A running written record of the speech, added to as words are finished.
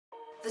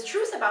The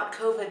truth about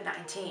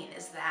COVID-19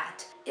 is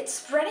that it's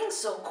spreading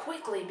so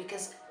quickly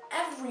because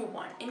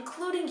everyone,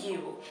 including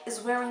you,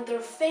 is wearing their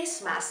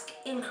face mask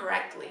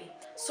incorrectly.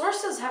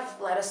 Sources have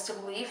led us to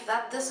believe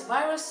that this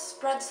virus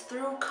spreads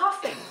through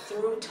coughing,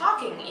 through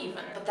talking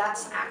even, but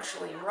that's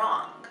actually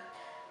wrong.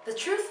 The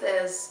truth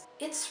is,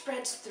 it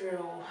spreads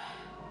through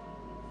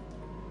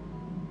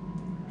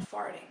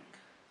farting.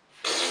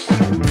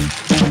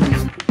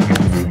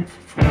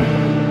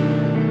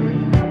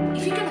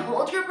 If you can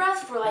hold your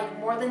breath for like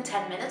more than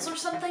 10 minutes or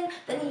something,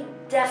 then you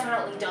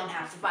definitely don't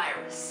have the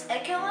virus.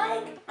 It can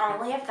like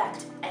only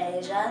affect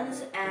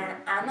Asians, and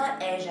I'm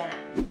not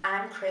Asian,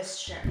 I'm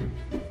Christian.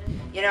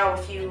 You know,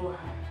 if you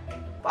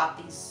bought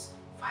these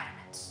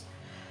vitamins,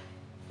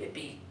 you'd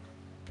be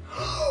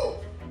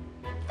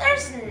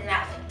there's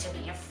nothing to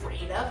be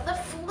afraid of. The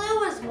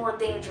flu is more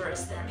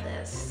dangerous than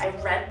this. I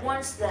read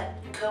once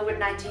that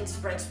COVID-19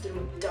 spreads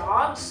through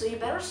dogs, so you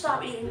better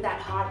stop eating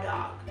that hot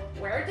dog.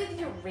 Where did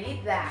you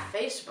read that?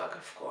 Facebook,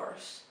 of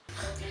course.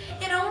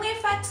 It only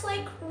affects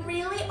like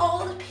really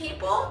old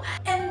people,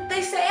 and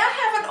they say I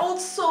have an old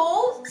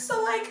soul,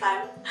 so like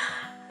I'm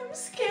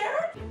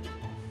scared.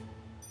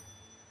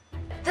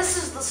 This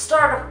is the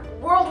start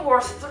of World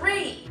War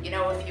III. You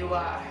know, if you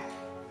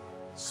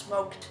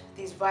smoked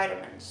these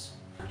vitamins.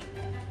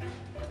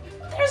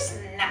 There's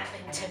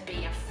nothing to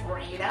be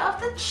afraid of.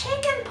 The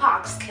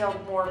chickenpox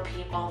killed more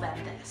people than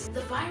this.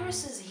 The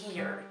virus is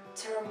here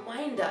to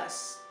remind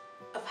us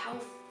of how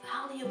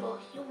valuable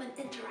human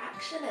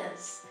interaction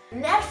is.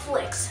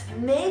 Netflix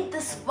made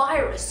this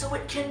virus so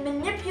it can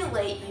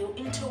manipulate you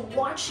into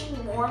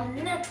watching more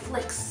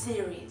Netflix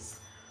series.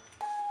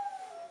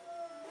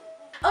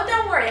 Oh,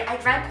 don't worry, I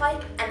drank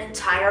like an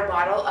entire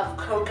bottle of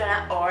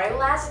coconut oil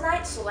last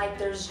night, so like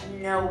there's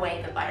no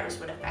way the virus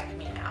would affect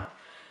me now.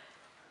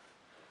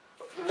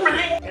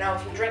 You know,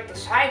 if you drink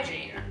this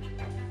hygiene.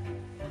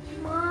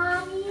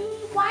 Mommy,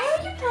 why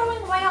are you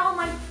throwing away all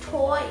my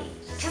toys?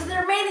 Because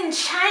they're made in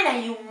China,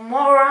 you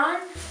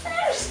moron.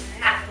 There's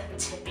nothing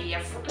to be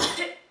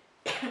afraid.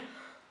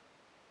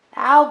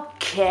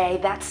 Okay,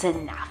 that's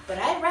enough. But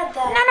I read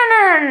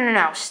that.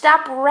 No.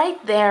 Stop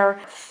right there.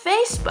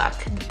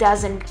 Facebook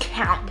doesn't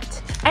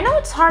count. I know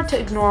it's hard to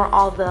ignore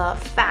all the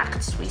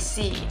facts we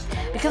see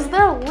because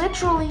they're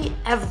literally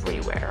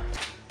everywhere.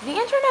 The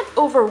internet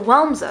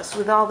overwhelms us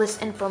with all this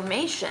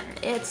information.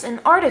 It's in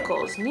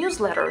articles,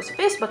 newsletters,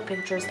 Facebook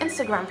pictures,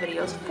 Instagram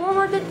videos,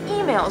 forwarded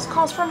emails,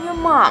 calls from your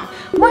mom,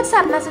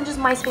 WhatsApp messages,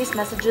 MySpace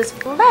messages,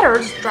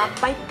 letters dropped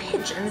by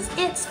pigeons.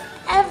 It's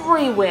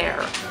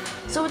everywhere.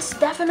 So it's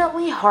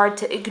definitely hard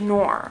to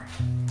ignore.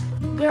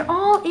 We're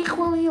all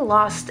equally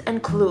lost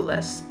and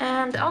clueless,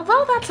 and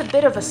although that's a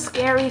bit of a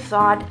scary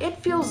thought, it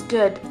feels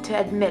good to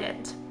admit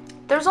it.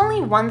 There's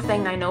only one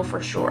thing I know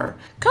for sure.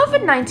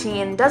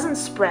 COVID-19 doesn't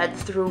spread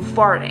through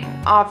farting,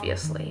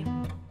 obviously.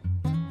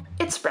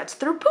 It spreads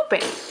through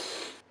pooping.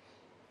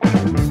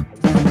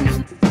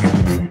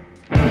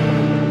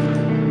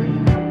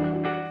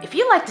 If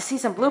you'd like to see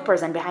some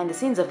bloopers and behind the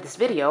scenes of this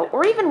video,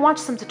 or even watch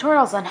some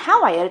tutorials on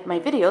how I edit my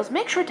videos,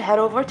 make sure to head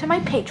over to my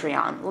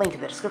Patreon, link in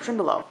the description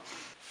below.